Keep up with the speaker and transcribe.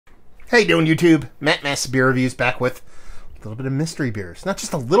How you doing, YouTube? Matt Mess Beer Reviews back with a little bit of mystery beers. Not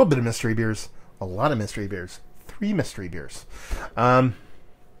just a little bit of mystery beers, a lot of mystery beers. 3 mystery beers. Yeah,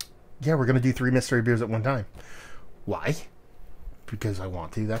 we're going to do 3 mystery beers at one time. Why? Because I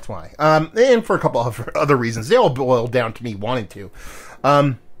want to, that's why. And for a couple of other reasons. They all boil down to me wanting to.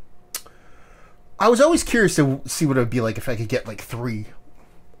 I was always curious to see what it would be like if I could get like 3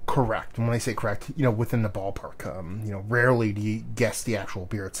 correct. And when I say correct, you know, within the ballpark. You know, rarely do you guess the actual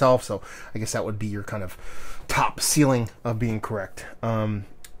beer itself, so I guess that would be your kind of top ceiling of being correct. And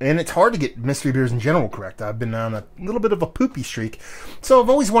it's hard to get mystery beers in general correct. I've been on a little bit of a poopy streak, so I've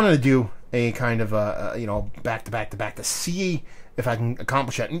always wanted to do a kind of you know, back to see if I can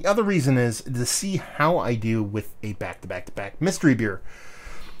accomplish that. And the other reason is to see how I do with a back to back mystery beer.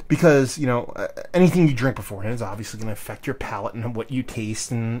 Because, you know, anything you drink beforehand is obviously going to affect your palate and what you taste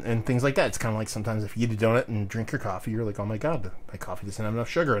and things like that. It's kind of like sometimes if you eat a donut and drink your coffee, you're like, oh my god, my coffee doesn't have enough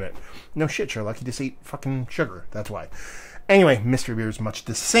sugar in it. No shit, Sherlock, you just ate fucking sugar. That's why. Anyway, mystery beer is much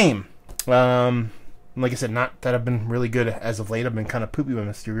the same. Like I said, not that I've been really good as of late. I've been kind of poopy with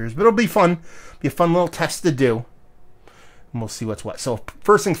mystery beers, but it'll be fun. Be a fun little test to do. And we'll see what's what. So,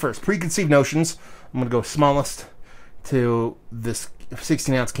 first things first, preconceived notions. I'm going to go smallest to this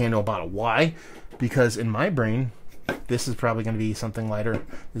 16-ounce can to a bottle. Why? Because in my brain, this is probably going to be something lighter.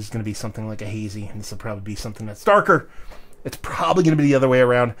 This is going to be something like a hazy, and this will probably be something that's darker. It's probably going to be the other way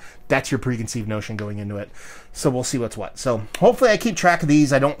around. That's your preconceived notion going into it. So we'll see what's what. So hopefully I keep track of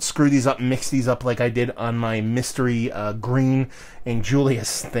these. I don't screw these up and mix these up like I did on my mystery green and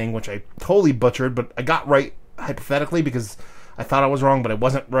Julius thing, which I totally butchered, but I got right hypothetically because I thought I was wrong, but I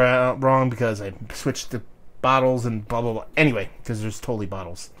wasn't wrong because I switched the bottles and blah blah blah. Anyway, because there's totally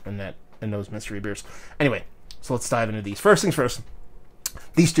bottles in those mystery beers. Anyway, so let's dive into these. First things first,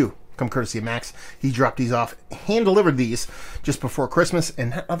 these two come courtesy of Max. He dropped these off, hand delivered these just before Christmas,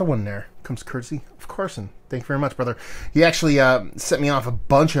 and that other one there comes courtesy of Carson. Thank you very much, brother. He actually sent me off a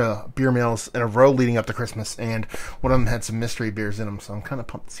bunch of beer mails in a row leading up to Christmas, and one of them had some mystery beers in them, so I'm kind of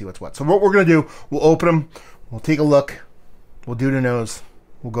pumped to see what's what. So what we're gonna do, we'll open them, we'll take a look, we'll do the nose,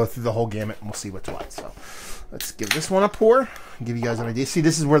 we'll go through the whole gamut, and we'll see what's what. So let's give this one a pour and give you guys an idea. See,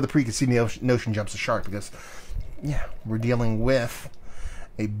 this is where the preconceived notion jumps the shark because, yeah, we're dealing with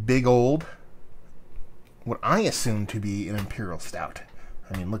a big old, what I assume to be an Imperial Stout.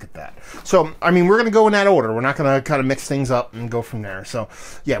 I mean, look at that. So, I mean, we're going to go in that order. We're not going to kind of mix things up and go from there. So,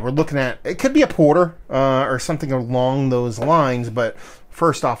 yeah, we're looking at, it could be a porter or something along those lines, but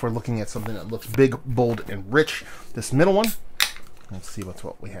first off, we're looking at something that looks big, bold, and rich. This middle one, let's see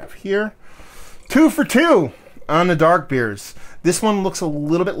what we have here. 2 for 2 on the dark beers. This one looks a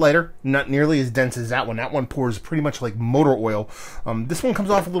little bit lighter, not nearly as dense as that one. That one pours pretty much like motor oil. This one comes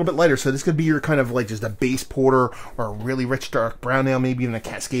off a little bit lighter, so this could be your kind of like just a base porter or a really rich dark brown ale, maybe even a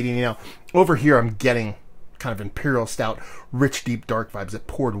Cascadian ale. Over here, I'm getting kind of Imperial Stout, rich, deep, dark vibes. It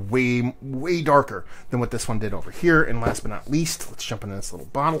poured way, way darker than what this one did over here. And last but not least, let's jump into this little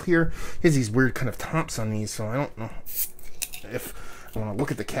bottle here. Here's these weird kind of tops on these, so I don't know if I want to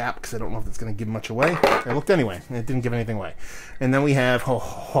look at the cap because I don't know if it's going to give much away. I looked anyway, and it didn't give anything away. And then we have,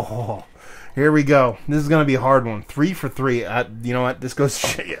 here we go. This is going to be a hard one. 3 for 3. You know what? This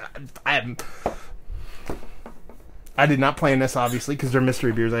goes. I did not plan this, obviously, because they're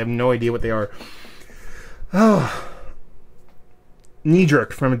mystery beers. I have no idea what they are. Oh, knee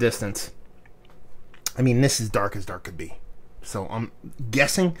jerk from a distance. I mean, this is dark as dark could be. So I'm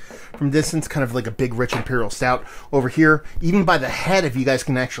guessing from distance, kind of like a big, rich Imperial Stout. Over here, even by the head, if you guys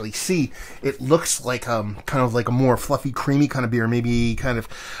can actually see, it looks like kind of like a more fluffy, creamy kind of beer. Maybe kind of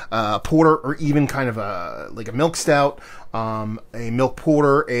porter, or even kind of like a milk stout, a milk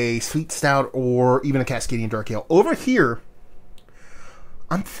porter, a sweet stout, or even a Cascadian dark ale. Over here,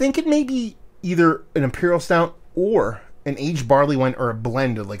 I'm thinking maybe either an Imperial Stout or an aged barley wine, or a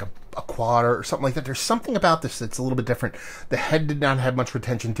blend of like a quad or something like that. There's something about this that's a little bit different. The head did not have much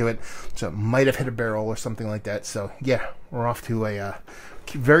retention to it, so it might have hit a barrel or something like that. So yeah, we're off to a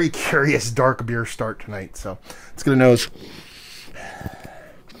very curious dark beer start tonight. So let's get a nose.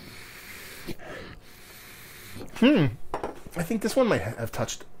 I think this one might have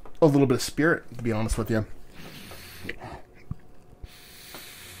touched a little bit of spirit, to be honest with you.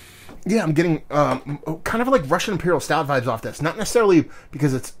 Yeah, I'm getting kind of like Russian Imperial Stout vibes off this. Not necessarily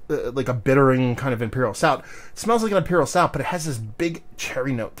because it's like a bittering kind of Imperial Stout. It smells like an Imperial Stout, but it has this big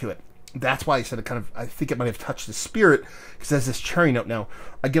cherry note to it. That's why I said it kind of, I think it might have touched the spirit, because it has this cherry note. Now,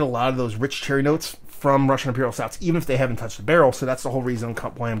 I get a lot of those rich cherry notes from Russian Imperial Stouts, even if they haven't touched the barrel, so that's the whole reason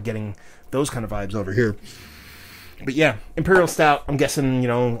why I'm getting those kind of vibes over here. But yeah, Imperial Stout, I'm guessing, you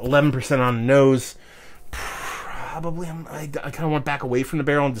know, 11% on the nose. probably, I kind of went back away from the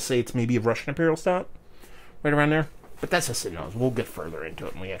barrel and to say it's maybe a Russian Imperial Stout. Right around there. But that's just it. We'll get further into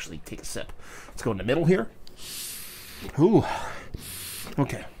it when we actually take a sip. Let's go in the middle here. Ooh.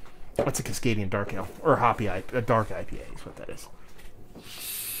 Okay. What's a Cascadian Dark Ale? Or a Dark IPA is what that is.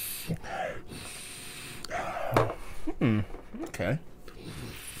 Okay.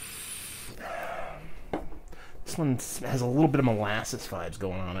 This one has a little bit of molasses vibes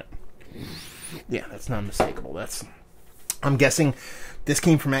going on it. Yeah, that's not unmistakable. I'm guessing this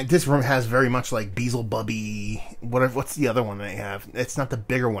came from... This room has very much like Beelzebubby... What's the other one they have? It's not the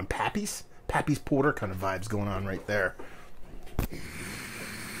bigger one. Pappy's Porter kind of vibes going on right there.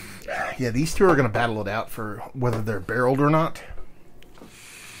 Yeah, these two are going to battle it out for whether they're barreled or not.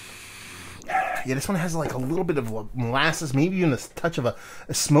 Yeah, this one has like a little bit of molasses, maybe even a touch of a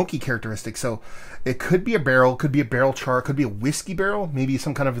smoky characteristic. So it could be a barrel, could be a barrel char, could be a whiskey barrel, maybe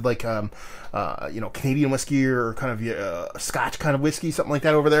some kind of like Canadian whiskey or kind of a Scotch kind of whiskey, something like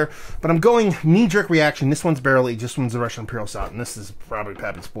that over there. But I'm going knee-jerk reaction. This one's barrel aged, this one's the Russian Imperial Stout, and this is probably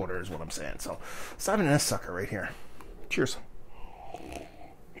Pappy's Porter, is what I'm saying. So let's dive into this sucker right here. Cheers.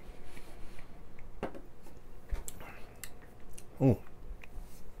 Oh.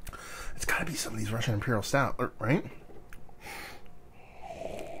 It's got to be some of these Russian Imperial Stout, right?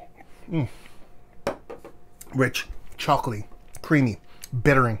 Rich, chocolatey, creamy,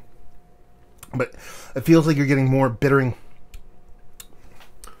 bittering. But it feels like you're getting more bittering.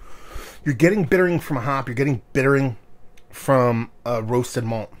 You're getting bittering from a hop. You're getting bittering from a roasted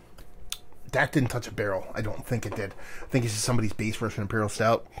malt. That didn't touch a barrel. I don't think it did. I think it's just somebody's base Russian Imperial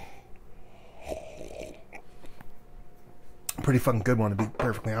Stout. Pretty fucking good one, to be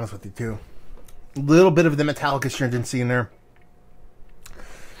perfectly honest with you, too. A little bit of the metallic astringency in there.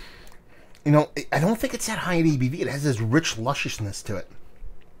 You know, I don't think it's that high in ABV. It has this rich lusciousness to it.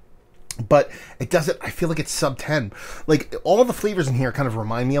 But it doesn't... I feel like it's sub 10. Like, all the flavors in here kind of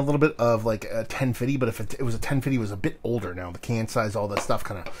remind me a little bit of, like, a 1050. But if it was a 1050, it was a bit older now. The can size, all that stuff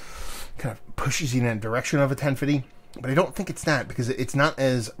kind of pushes you in that direction of a 1050. But I don't think it's that, because it's not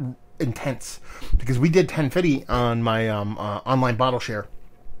as intense. Because we did 1050 on my online bottle share.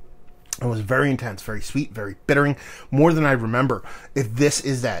 It was very intense, very sweet, very bittering, more than I remember. If this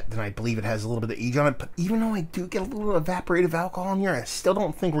is that, then I believe it has a little bit of age on it. But even though I do get a little evaporative alcohol in here, I still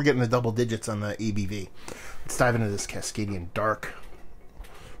don't think we're getting the double digits on the ABV. Let's dive into this Cascadian Dark,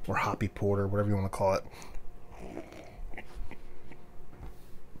 or Hoppy Porter, whatever you want to call it.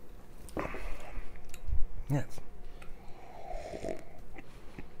 Yes.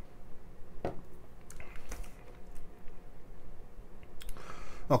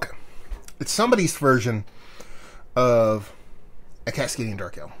 Okay. It's somebody's version of a Cascadian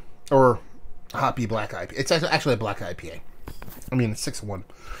Dark Ale. Or Hoppy Black IPA. It's actually a Black IPA. I mean, it's 6-1.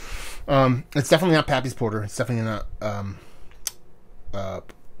 It's definitely not Pappy's Porter. It's definitely not,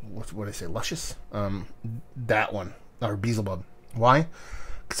 what did I say? Luscious? That one. Or Beelzebub. Why?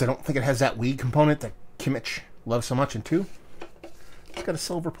 Because I don't think it has that weed component that Kimmich loves so much. And two, it's got a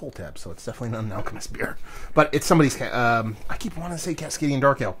silver pull tab, so it's definitely not an alchemist beer. But it's somebody's, I keep wanting to say Cascadian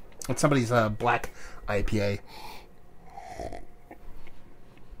Dark Ale. It's somebody's black IPA.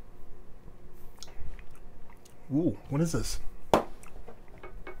 Ooh, what is this? I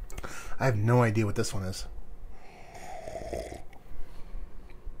have no idea what this one is.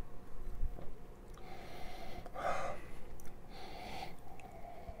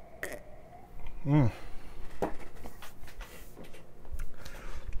 The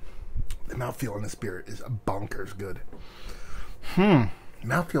mouthfeel in this beer is bonkers good.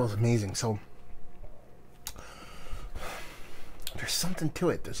 Mouthfeel is amazing. So there's something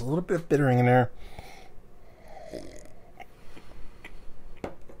to it. There's a little bit of bittering in there.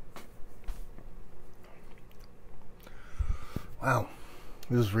 Wow,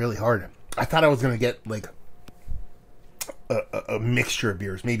 this is really hard. I thought I was gonna get like a mixture of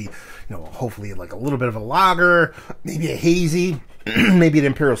beers. Maybe, hopefully like a little bit of a lager, maybe a hazy, maybe an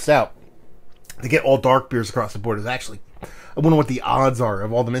Imperial Stout. To get all dark beers across the board is actually, I wonder what the odds are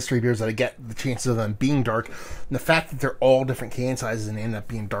of all the mystery beers that I get, the chances of them being dark. And the fact that they're all different can sizes and end up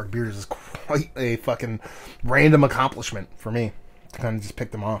being dark beers is quite a fucking random accomplishment for me to kind of just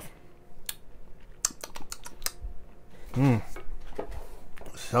pick them off.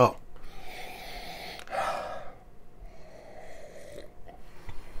 So.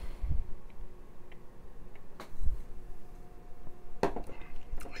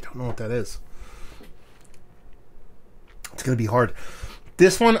 I don't know what that is. It's going to be hard.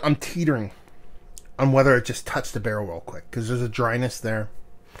 This one, I'm teetering on whether it just touched the barrel real quick. Because there's a dryness there.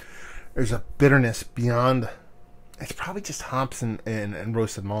 There's a bitterness beyond. It's probably just hops and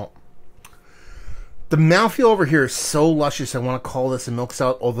roasted malt. The mouthfeel over here is so luscious. I want to call this a milk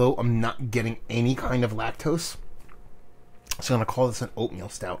stout, although I'm not getting any kind of lactose. So I'm going to call this an oatmeal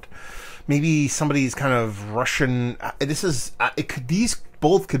stout. Maybe somebody's kind of Russian. This is these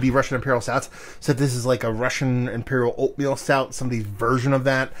both could be Russian Imperial stouts. So this is like a Russian Imperial oatmeal stout, somebody's version of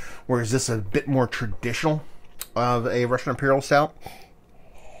that. Whereas this is a bit more traditional of a Russian Imperial stout.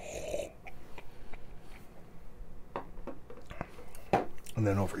 And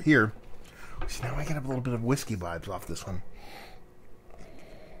then over here, see, now I get a little bit of whiskey vibes off this one.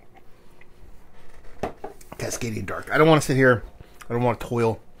 Cascadian Dark. I don't want to sit here. I don't want to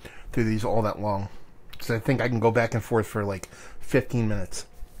toil through these all that long. So I think I can go back and forth for like 15 minutes.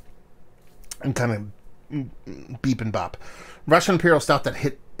 And kind of beep and bop. Russian Imperial Stout that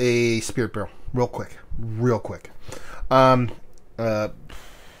hit a spirit barrel. Real quick. Real quick. Let's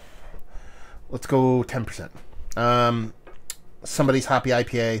go 10%. Somebody's Hoppy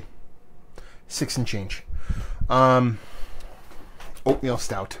IPA. 6 and change. Oatmeal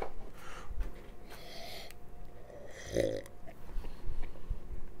Stout.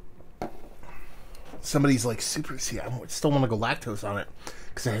 Somebody's like super. See, I still want to go lactose on it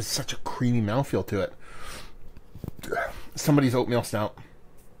because it has such a creamy mouthfeel to it. Somebody's Oatmeal Stout.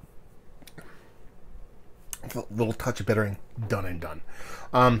 A little touch of bittering. Done and done.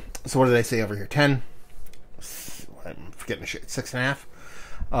 So what did I say over here? 10. I'm forgetting the shit.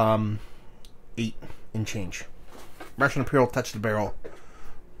 6.5. 8 and change. Russian Imperial touch the barrel.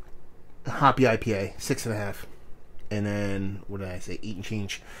 Hoppy IPA 6.5. And then what did I say? 8 and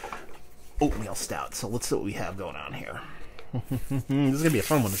change. Oatmeal Stout. So let's see what we have going on here. This is gonna be a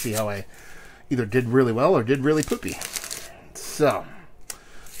fun one to see how I either did really well or did really poopy. So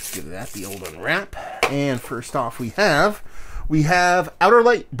let's give that the old unwrap. And first off, we have Outer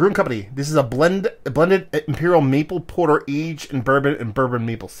Light Brewing Company. This is a blended Imperial Maple Porter aged in bourbon and bourbon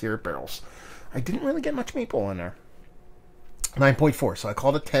maple syrup barrels. I didn't really get much maple in there. 9.4, so I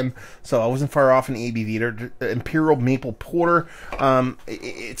called it 10, so I wasn't far off in ABV. Imperial Maple Porter.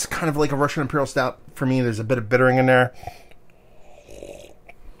 It's kind of like a Russian Imperial Stout for me. There's a bit of bittering in there.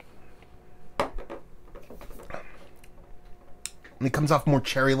 And it comes off more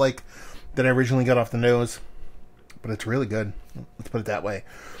cherry-like than I originally got off the nose, but it's really good. Let's put it that way.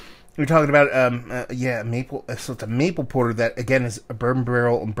 We're talking about, maple. So it's a maple porter that, again, is a bourbon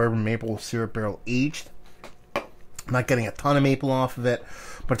barrel and bourbon maple syrup barrel aged. I'm not getting a ton of maple off of it,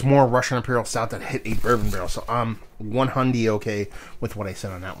 but it's more Russian Imperial Stout that hit a bourbon barrel. So I'm 100 okay with what I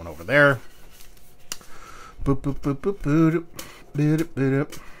said on that one over there. Boop, boop, boop, boop, boop, boop, boop,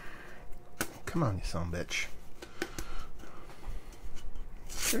 boop. Come on, you son of a bitch.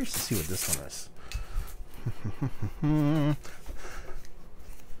 Curious to see what this one is.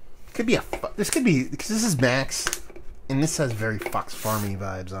 Could be this could be, because this is Max, and this has very Fox Farmy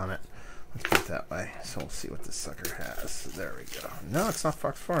vibes on it. Let's put it that way. So we'll see what this sucker has. There we go. No, it's not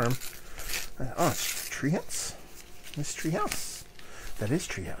Fox Farm. Oh, it's Treehouse. It's Treehouse. That is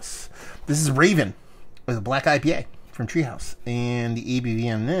Treehouse. This is Raven with a black IPA from Treehouse. And the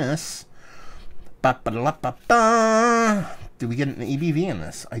ABV on this. Do we get an ABV in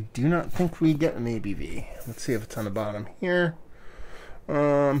this? I do not think we get an ABV. Let's see if it's on the bottom here.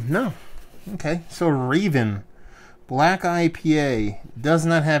 No. Okay. So Raven. Black IPA does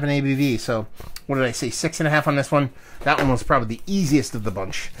not have an ABV, so what did I say? 6.5 on this one. That one was probably the easiest of the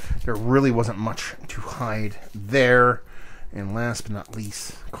bunch. There really wasn't much to hide there. And last but not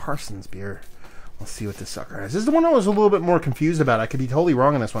least, Carson's beer. Let's see what this sucker has. This is the one I was a little bit more confused about. I could be totally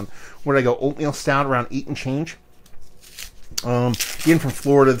wrong on this one. Where did I go? Oatmeal Stout around 8 and change. Being from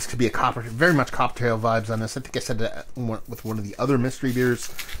Florida, this could be very much cocktail vibes on this. I think I said that with one of the other mystery beers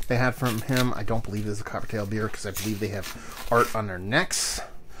they had from him. I don't believe this is a cocktail beer because I believe they have art on their necks.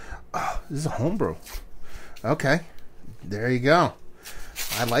 Oh, this is a homebrew. Okay, there you go.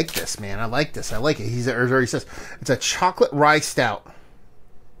 I like this, man. I like this. I like it. He says it's a chocolate rye stout.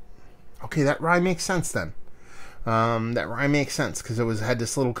 Okay, that rye makes sense then. That rye makes sense because it had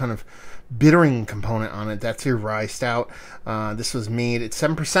this little kind of bittering component on it. That's your rye stout. This was made at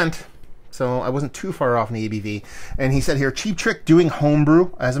 7%, so I wasn't too far off in the ABV. And he said here, Cheap Trick doing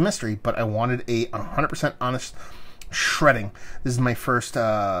homebrew as a mystery, but I wanted a 100% honest shredding. This is my first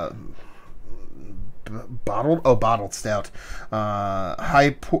bottled stout.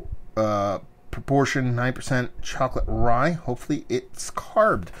 High proportion, 9% chocolate rye. Hopefully it's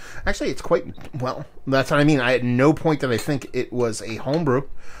carved. Actually, it's quite, well, that's what I mean. I at no point did I think it was a homebrew.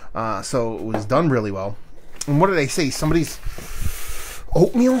 So it was done really well. And what did I say? Somebody's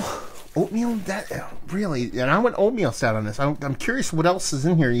oatmeal? Oatmeal? That really? And I went oatmeal stout on this. I'm curious what else is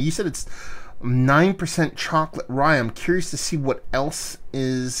in here. You said it's 9% chocolate rye. I'm curious to see what else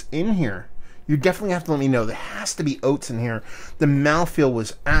is in here. You definitely have to let me know. There has to be oats in here. The mouthfeel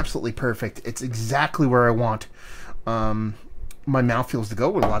was absolutely perfect. It's exactly where I want my mouthfeels to go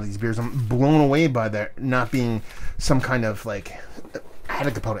with a lot of these beers. I'm blown away by that not being some kind of like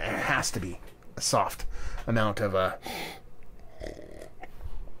added component. It has to be a soft amount of a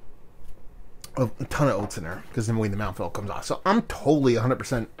ton of oats in there, because then the way the mouthfeel comes off. So I'm totally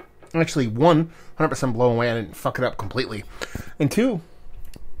 100%, actually 100% blown away. I didn't fuck it up completely. And 2,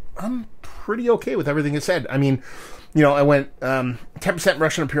 I'm pretty okay with everything it said. I mean, you know, I went 10%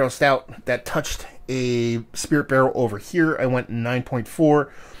 Russian Imperial Stout that touched a spirit barrel over here. I went 9.4,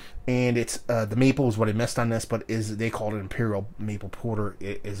 and it's the maple is what I missed on this, but they called it Imperial Maple Porter.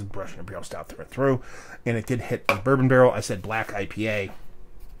 It is Russian Imperial Stout through and through, and it did hit the bourbon barrel. I said black IPA,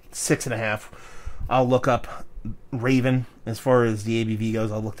 6.5. I'll look up Raven as far as the ABV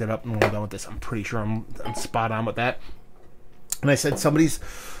goes. I looked it up and when I'm done with this, I'm pretty sure I'm spot on with that. And I said somebody's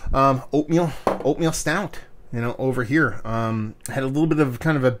oatmeal stout, you know, over here. Had a little bit of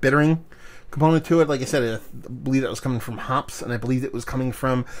kind of a bittering component to it. Like I said, I believe that was coming from hops, and I believe it was coming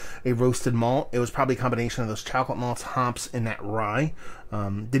from a roasted malt. It was probably a combination of those chocolate malts, hops, and that rye.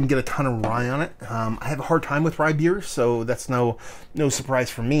 Didn't get a ton of rye on it. I have a hard time with rye beers, so that's no surprise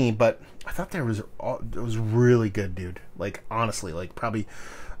for me, but I thought it was really good, dude. Like, honestly, like, probably,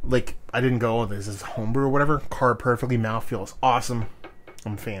 like, I didn't go, oh, this is homebrew or whatever. Carb perfectly, mouthfeel is awesome.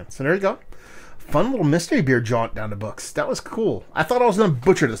 I'm a fan. So there you go. Fun little mystery beer jaunt down the books. That was cool. I thought I was going to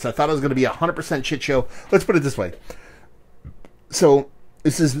butcher this. I thought it was going to be 100% shit show. Let's put it this way. So,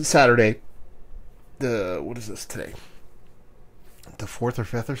 this is Saturday. What is this today? The 4th or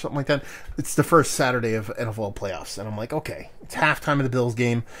 5th or something like that. It's the first Saturday of NFL playoffs. And I'm like, okay, it's halftime of the Bills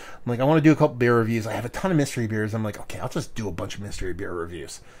game. I'm like, I want to do a couple beer reviews. I have a ton of mystery beers. I'm like, okay, I'll just do a bunch of mystery beer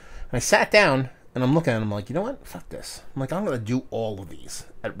reviews. And I sat down, and I'm looking at them, I'm like, you know what? Fuck this. I'm like, I'm going to do all of these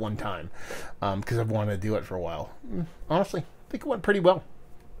at one time. Because I've wanted to do it for a while. Honestly, I think it went pretty well.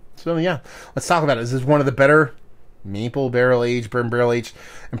 So, yeah, let's talk about it. Is this one of the better maple barrel-aged, bourbon barrel-aged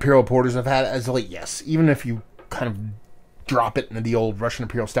Imperial Porters I've had as of late? Yes. Even if you kind of drop it into the old Russian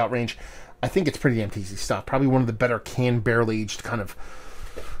Imperial Stout range, I think it's pretty damn tasty stuff. Probably one of the better canned barrel-aged kind of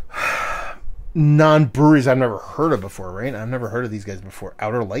non-breweries I've never heard of before, right? I've never heard of these guys before.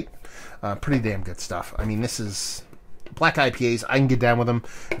 Outer Light. Pretty damn good stuff. I mean, this is black IPAs. I can get down with them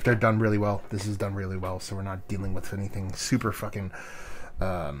if they're done really well. This is done really well, so we're not dealing with anything super fucking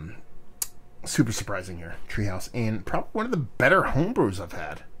super surprising here. Treehouse. And probably one of the better homebrews I've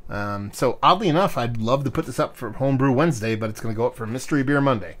had. So oddly enough, I'd love to put this up for Homebrew Wednesday, but it's going to go up for Mystery Beer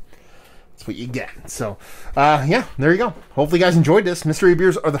Monday. That's what you get. So, yeah, there you go. Hopefully you guys enjoyed this. Mystery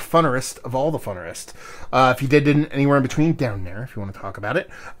beers are the funnerest of all the funnerest. If you did anywhere in between, down there, if you want to talk about it.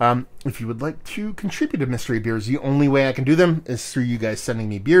 If you would like to contribute to mystery beers, the only way I can do them is through you guys sending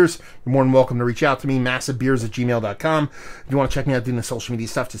me beers. You're more than welcome to reach out to me, massivebeers@gmail.com. If you want to check me out doing the social media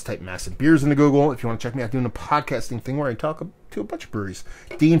stuff, just type Massive Beers into Google. If you want to check me out doing a podcasting thing where I talk to a bunch of breweries.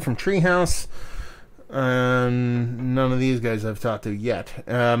 Dean from Treehouse. None of these guys I've talked to yet.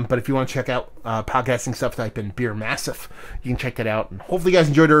 But if you want to check out podcasting stuff, type in Beer Massive. You can check that out. And hopefully you guys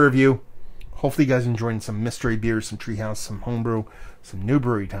enjoyed our review. Hopefully you guys enjoyed some mystery beers, some Treehouse, some homebrew, some new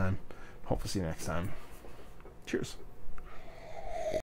brewery time. Hopefully see you next time. Cheers.